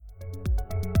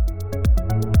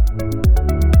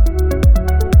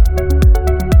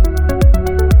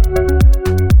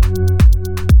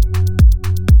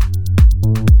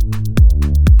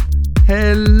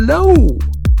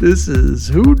This is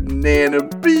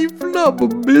Hootenanny P.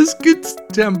 Flubber Biscuits,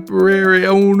 temporary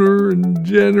owner and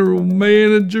general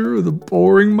manager of the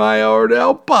Pouring My Heart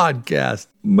Out podcast,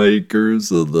 makers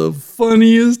of the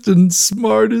funniest and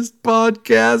smartest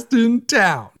podcast in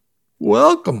town.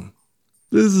 Welcome.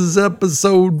 This is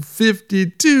episode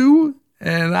 52,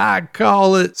 and I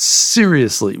call it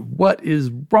Seriously, What is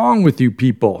Wrong with You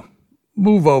People?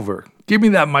 Move over. Give me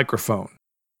that microphone.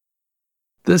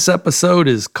 This episode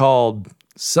is called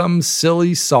Some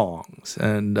Silly Songs,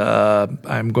 and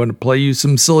I'm going to play you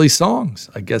some silly songs.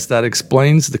 I guess that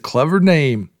explains the clever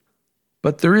name.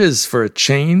 But there is, for a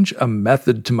change, a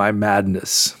method to my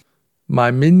madness.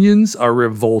 My minions are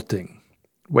revolting.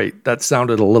 Wait, that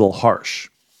sounded a little harsh.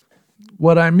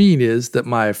 What I mean is that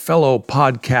my fellow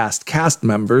podcast cast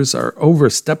members are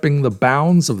overstepping the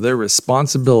bounds of their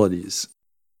responsibilities.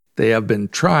 They have been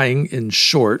trying, in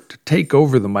short, to take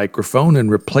over the microphone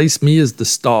and replace me as the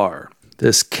star.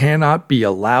 This cannot be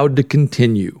allowed to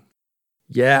continue.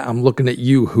 Yeah, I'm looking at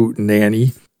you,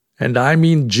 Hootenanny. And I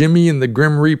mean Jimmy and the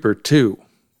Grim Reaper, too.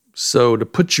 So to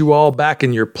put you all back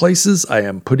in your places, I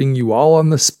am putting you all on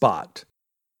the spot.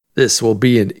 This will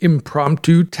be an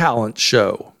impromptu talent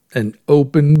show, an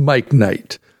open mic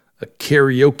night, a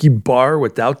karaoke bar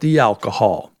without the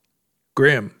alcohol.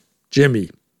 Grim,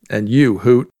 Jimmy, and you,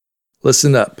 Hoot,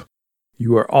 listen up.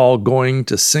 You are all going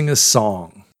to sing a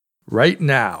song. Right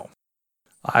now.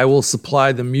 I will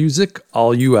supply the music.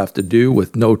 All you have to do,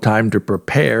 with no time to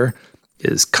prepare,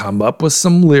 is come up with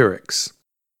some lyrics.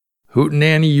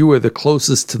 Hootenanny, you are the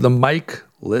closest to the mic.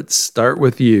 Let's start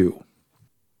with you.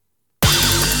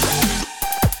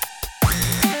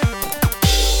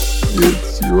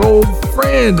 It's your old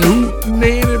friend,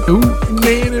 Hootenanny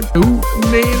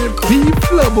P.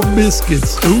 Flubber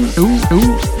Biscuits.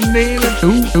 Hootenanny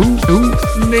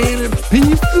P.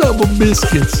 Flubber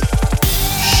Biscuits.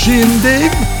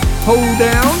 Shindig,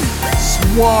 hoedown,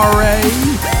 soiree,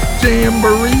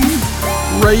 jamboree,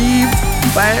 rave,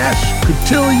 bash,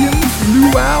 cotillion,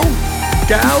 luau,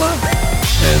 gala,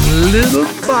 and little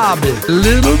Bobby,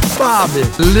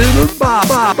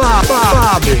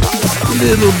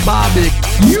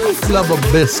 Q Flubber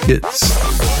Biscuits.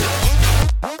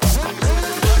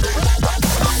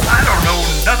 I don't know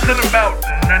nothing about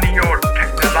none of your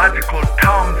technological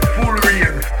tomfoolery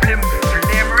and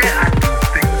flim-flammery. I do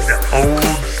things the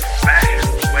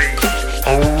old-fashioned way.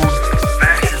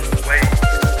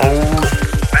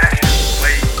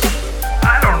 I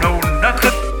don't know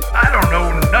nothing.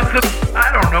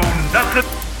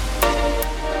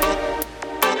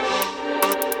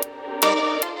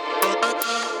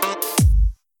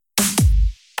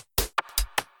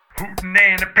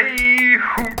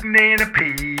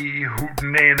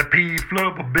 Hootenanny P,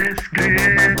 Flubber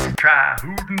Biscuits. Try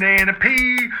Hootenanny P,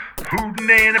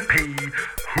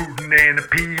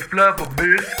 Flubber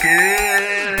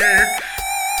Biscuits.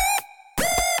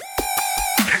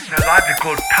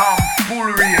 Technological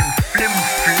tomfoolery and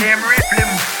flim-flammery.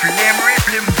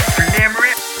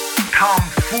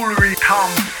 Tomfoolery.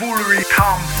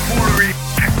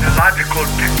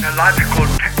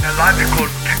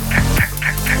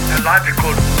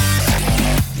 Technological.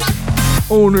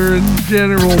 Owner and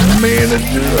general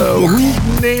manager of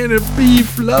Hootenanny P.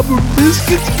 Flubber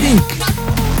Biscuits, Inc.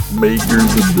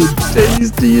 Makers of the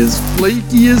tastiest,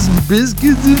 flakiest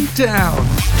biscuits in town.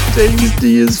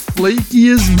 Tastiest,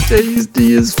 flakiest biscuits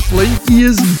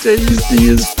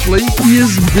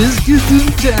in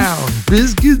town.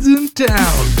 Biscuits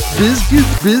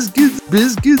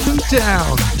in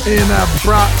town. And I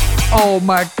brought all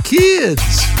my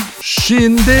kids.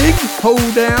 Shindig,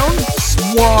 hoedown,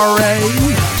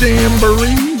 soiree,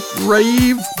 jamboree,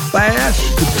 rave, bash,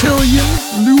 cotillion,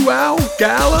 luau,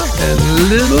 gala, and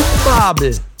little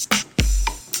Bobby.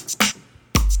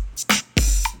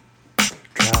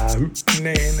 Try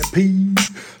Hootenanny P,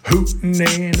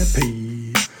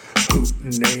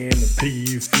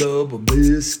 Flubber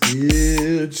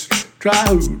Biscuits. Try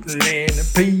Hootenanny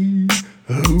P.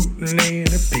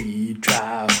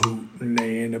 Try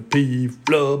Hootenanny P.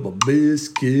 Flubber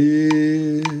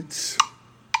Biscuits.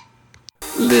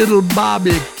 Little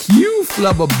Bobby Q.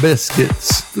 Flubber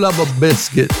Biscuits.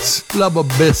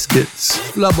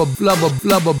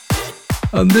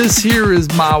 And this here is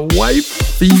my wife,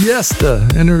 Fiesta,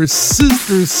 and her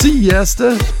sister,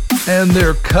 Siesta, and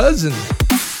their cousin,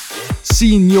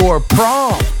 Senor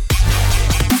Prom.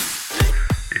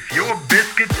 If your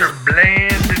biscuits are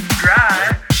bland and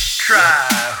dry, try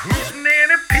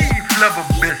Hootenanny P. Flubber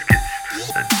Biscuits,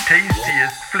 the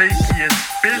tastiest, flakiest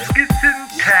biscuits in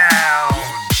town.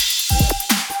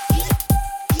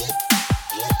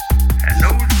 And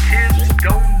those kids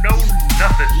don't know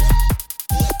nothing.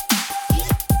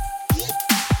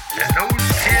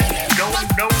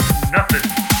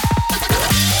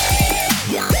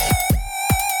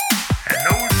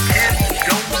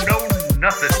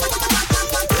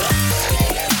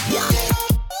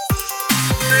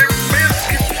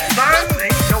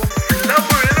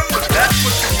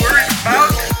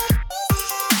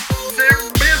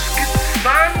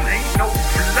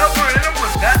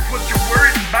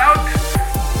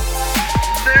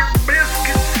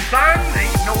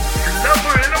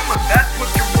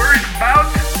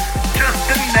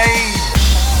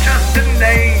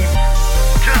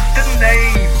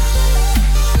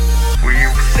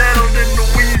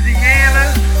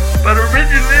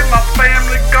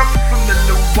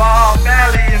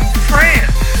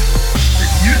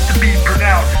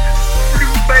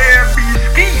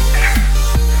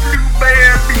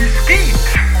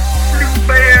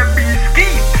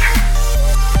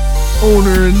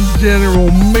 general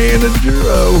manager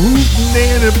of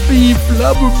Hootenanny Beef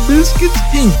Flubber Biscuits,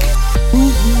 Inc.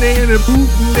 Hootenanny,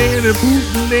 Hootenanny,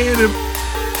 Hootenanny.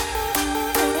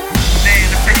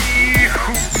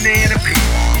 Hootenanny P,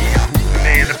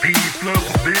 Hootenanny P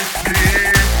Flubber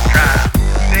Biscuits. Try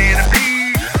Hootenanny P,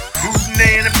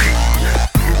 Hootenanny P,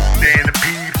 Hootenanny P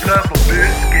Flubber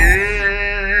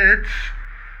Biscuits.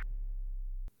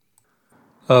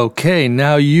 Okay,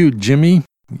 now you, Jimmy.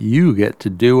 You get to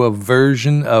do a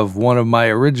version of one of my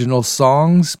original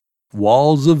songs,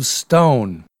 Walls of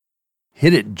Stone.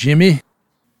 Hit it, Jimmy.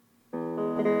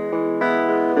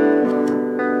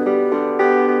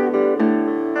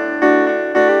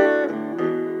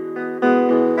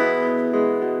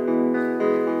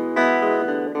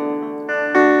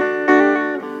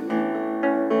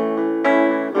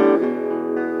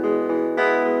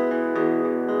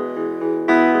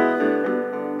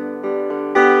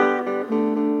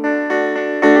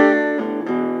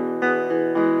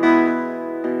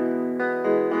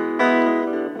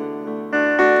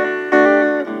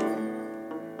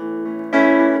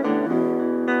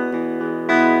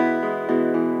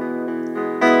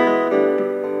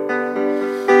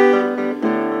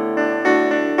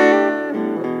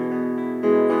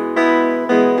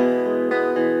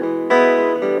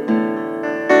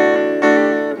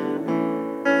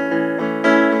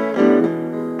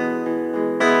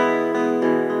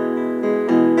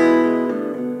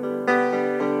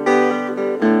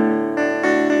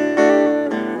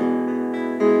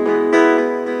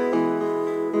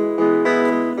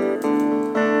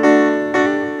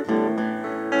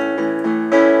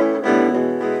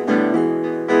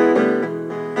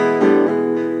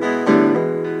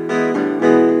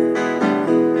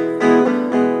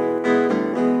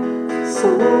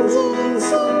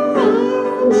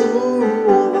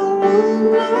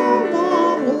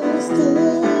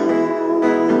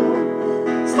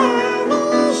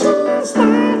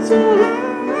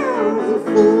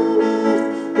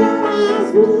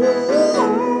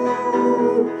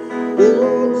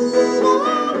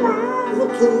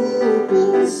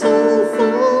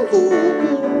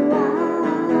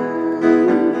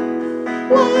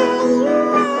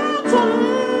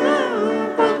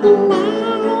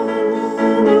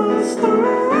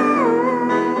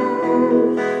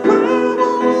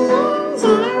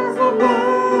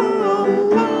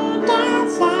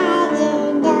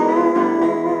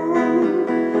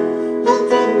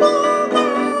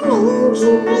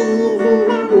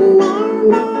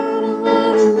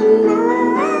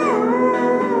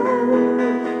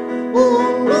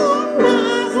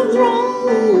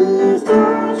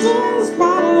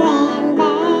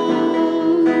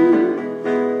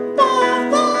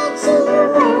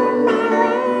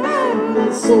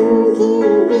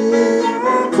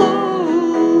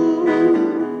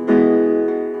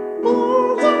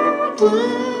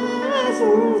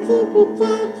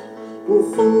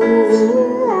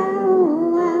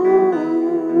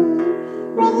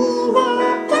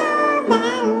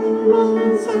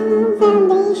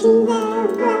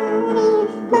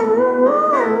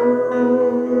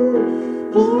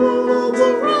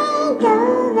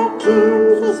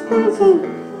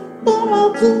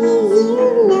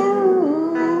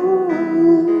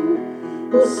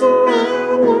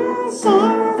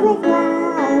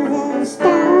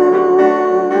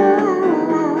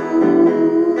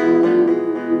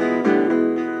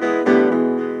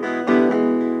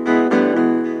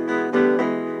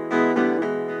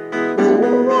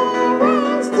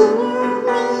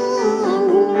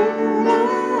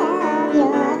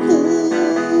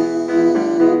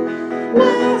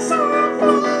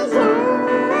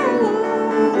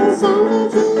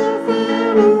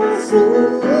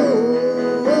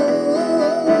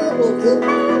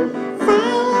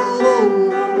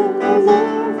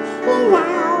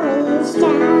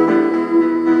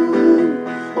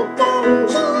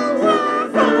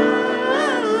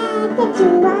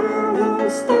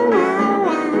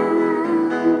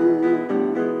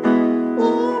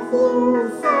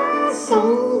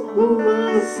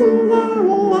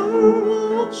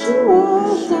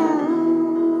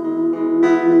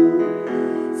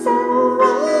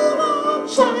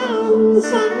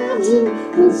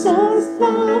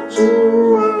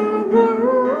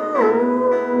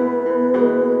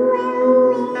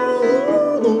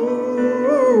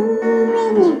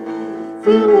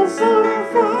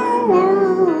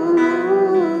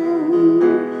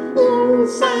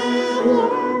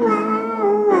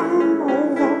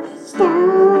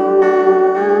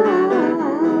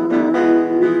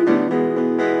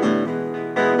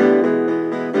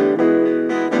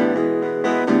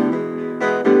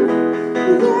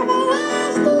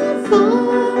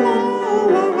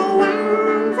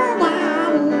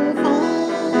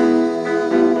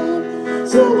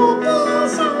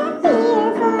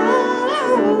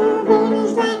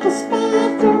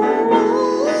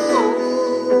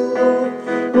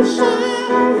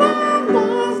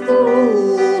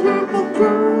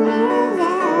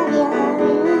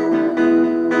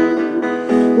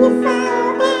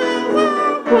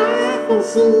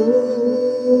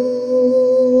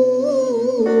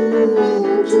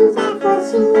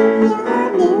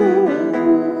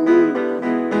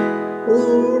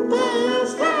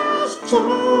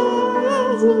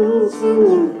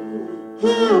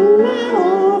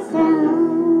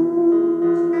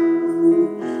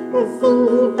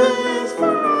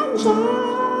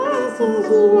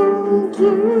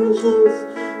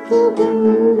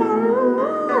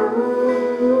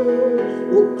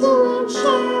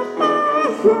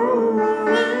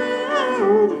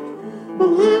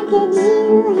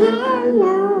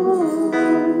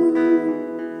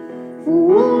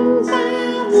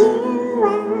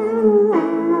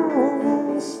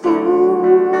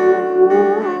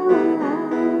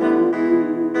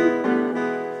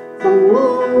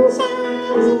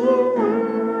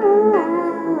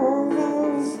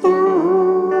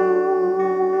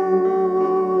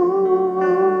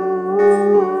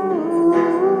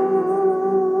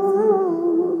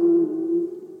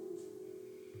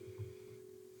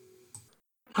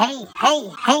 Hey,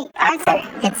 Arthur,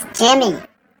 it's Jimmy.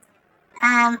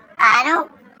 I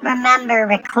don't remember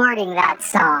recording that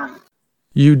song.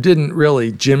 You didn't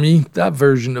really, Jimmy. That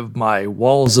version of my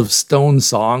Walls of Stone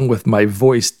song with my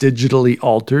voice digitally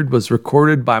altered was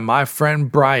recorded by my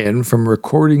friend Brian from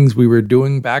recordings we were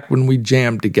doing back when we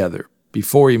jammed together,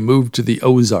 before he moved to the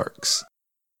Ozarks.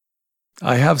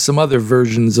 I have some other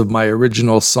versions of my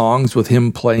original songs with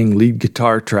him playing lead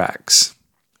guitar tracks.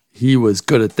 He was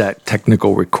good at that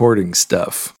technical recording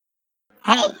stuff.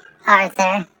 Hey,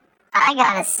 Arthur, I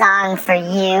got a song for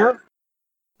you.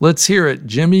 Let's hear it,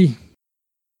 Jimmy.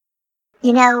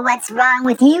 You know what's wrong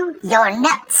with you? You're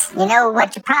nuts. You know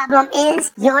what your problem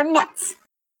is? You're nuts.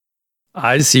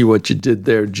 I see what you did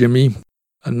there, Jimmy.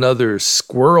 Another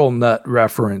squirrel nut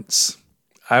reference.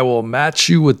 I will match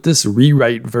you with this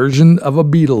rewrite version of a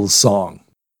Beatles song.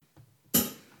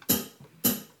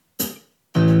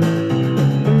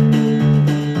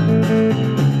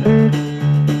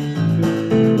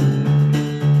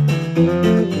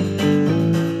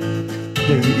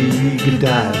 Lady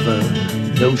Godiva,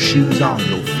 no shoes on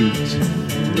your feet.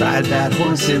 Ride that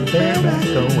horse in bareback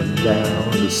going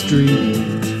down the street.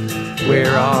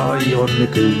 Where are your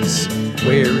knickers?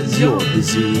 Where is your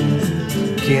disease?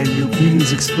 Can you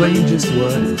please explain just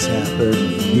what is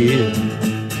happening here?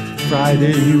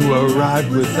 Friday you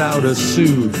arrived without a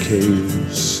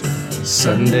suitcase.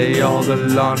 Sunday all the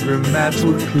laundromats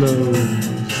were closed.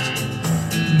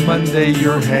 Monday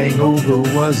your hangover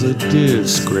was a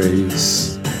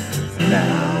disgrace.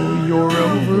 Now you're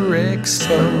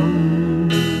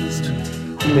overexposed.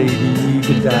 Lady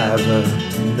Godiva,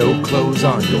 no clothes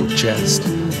on your chest.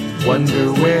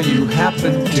 Wonder where you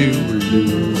happen to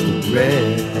lose the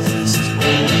rest.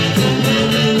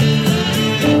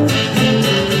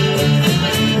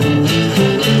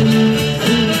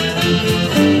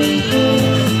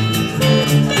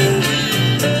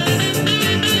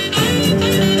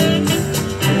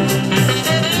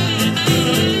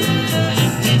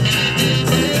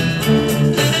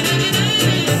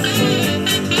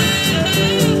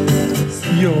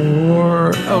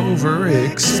 You're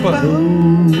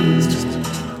overexposed.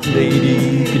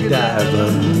 Lady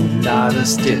Godiva, not a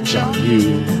stitch on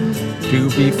you. To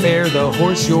be fair, the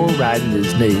horse you're riding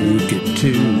is naked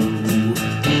too.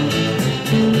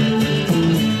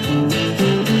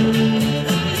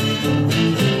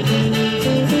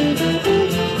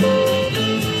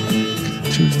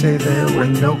 Tuesday there were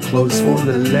no clothes for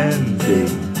the landing.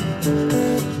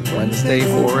 Wednesday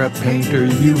for a painter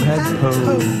you had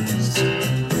posed.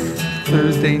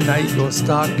 Thursday night your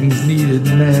stockings needed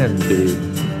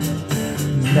mending.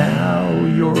 Now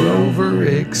you're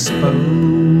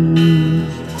overexposed.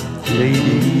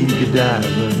 Lady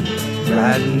Godiva,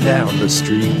 riding down the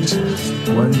street.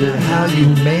 Wonder how you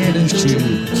managed to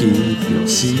keep your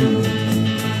seat.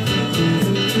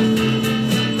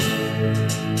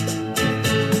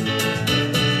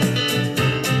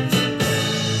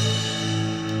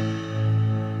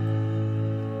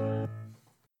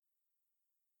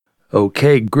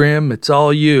 Okay, Grim, it's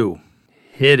all you.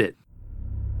 Hit it.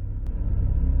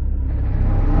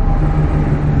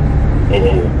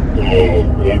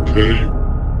 Okay.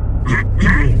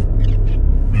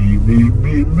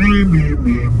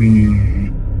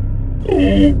 me.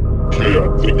 Okay,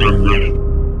 I think I'm ready.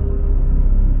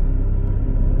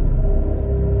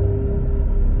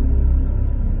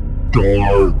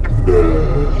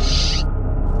 Darkness.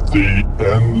 The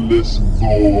endless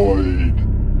void.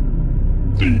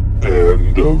 The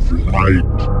end of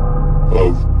light,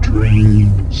 of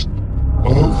dreams,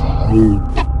 of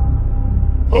hope,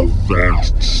 of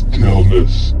vast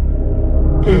stillness,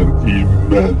 and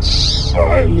immense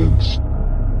silence.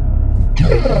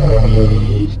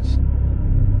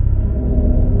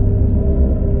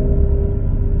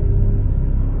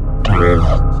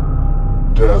 Death.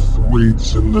 Death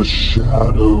waits in the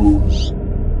shadows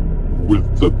with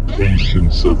the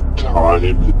patience of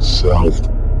time itself,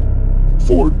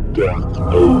 for death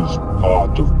knows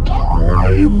not of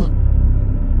time,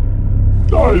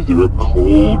 neither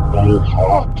cold nor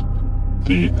hot,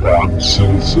 the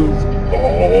absence of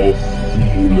all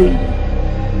feeling,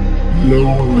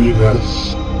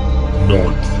 loneliness,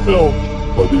 not felt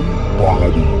but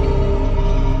embodied.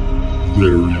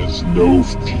 There is no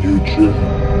future,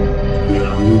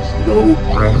 there is no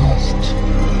past.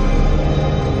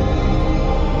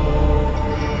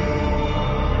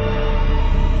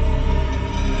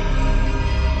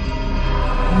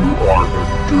 You are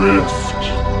adrift,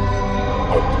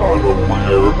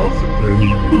 unaware of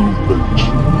any movement.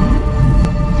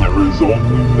 There is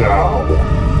only now,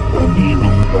 and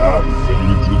even that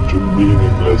fades into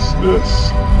meaninglessness.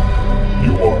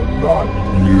 You are not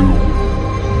you.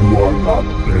 You are not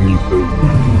anything.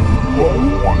 You are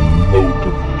one mote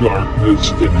of darkness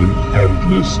in an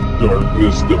endless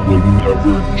darkness that will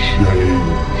never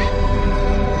change.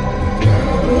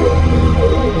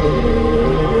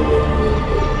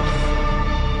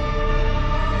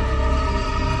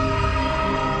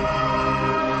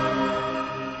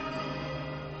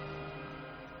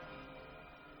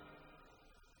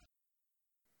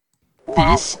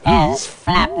 This is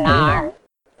Flapnar.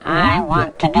 I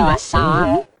want to do a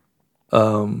song.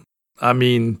 I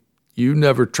mean, you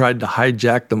never tried to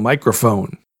hijack the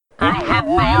microphone. I have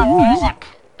my own music.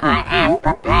 I am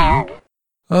prepared.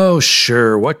 Oh,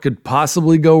 sure. What could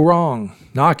possibly go wrong?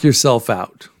 Knock yourself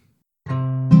out.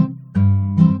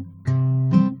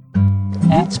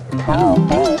 It's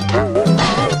probing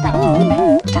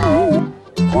time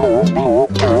for you.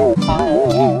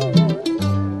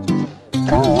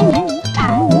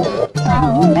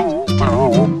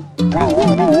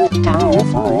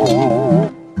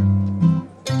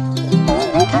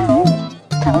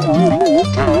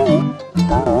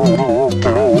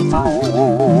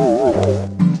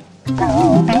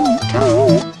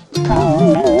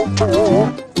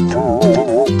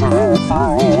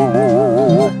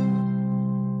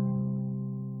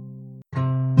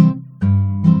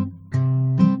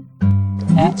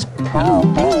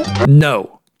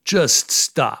 No, just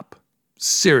stop.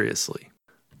 Seriously.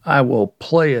 I will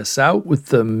play us out with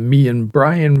the me and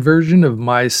Brian version of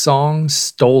my song,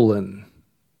 Stolen.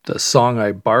 The song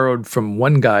I borrowed from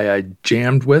one guy I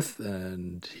jammed with,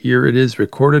 and here it is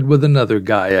recorded with another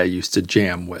guy I used to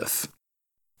jam with.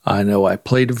 I know I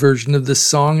played a version of this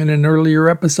song in an earlier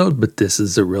episode, but this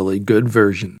is a really good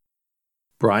version.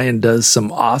 Brian does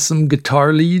some awesome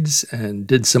guitar leads and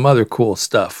did some other cool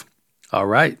stuff. All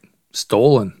right,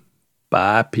 Stolen.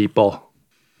 Bye, people.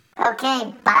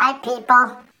 Okay, bye,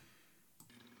 people.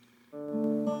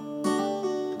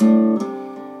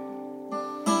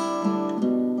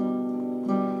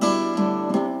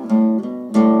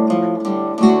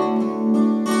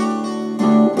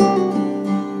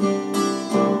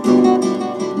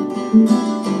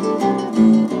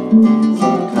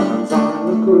 Sometimes I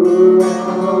look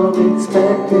around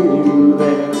expecting you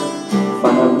there,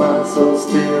 find myself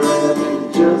staring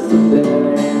at just the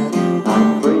thin air.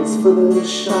 I brace for the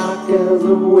shock as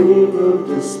a wave of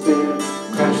despair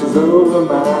crashes over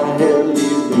my head,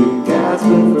 leaves me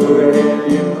gasping for air.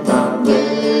 You're not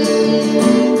there.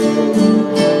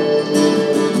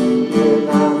 You're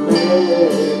not there.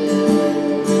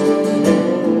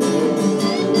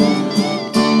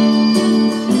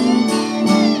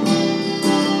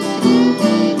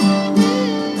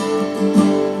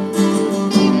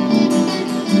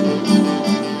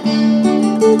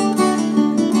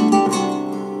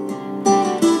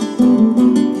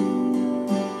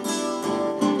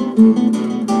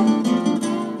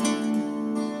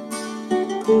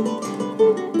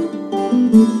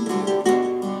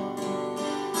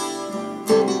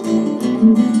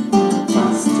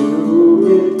 I still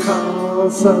recall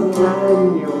sunlight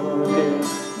in your hair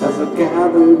as I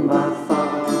gathered my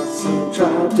thoughts and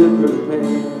tried to prepare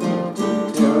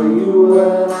to tell you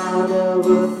what I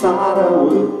never thought I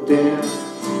would dare.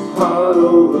 Heart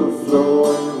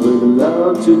overflowing with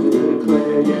love to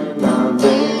declare you're not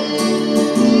there.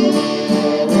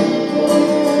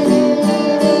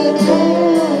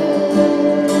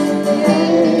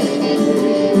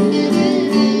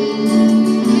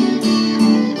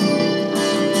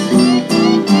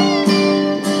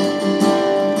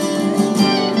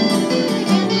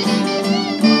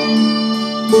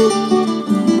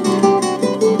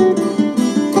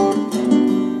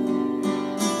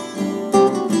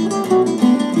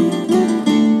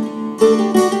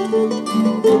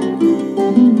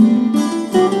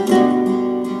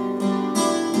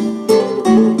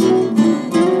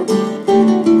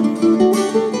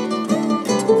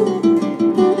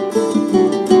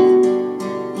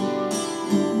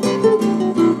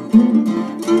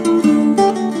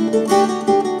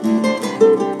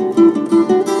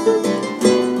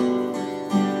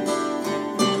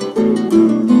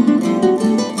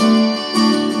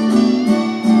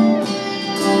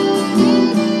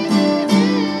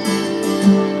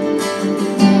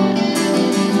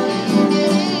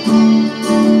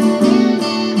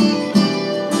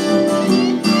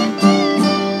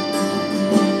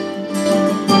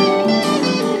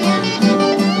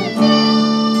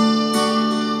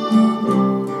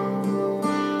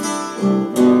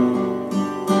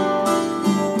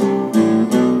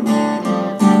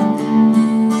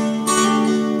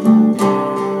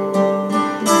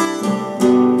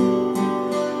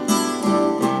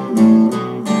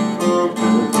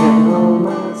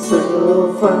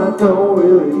 myself, I don't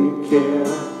really care.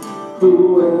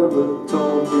 Whoever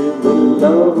told you that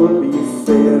love would be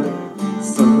fair?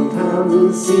 Sometimes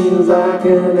it seems like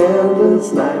an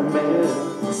endless nightmare.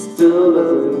 Still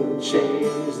doesn't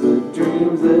change the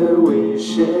dreams that we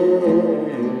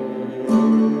share.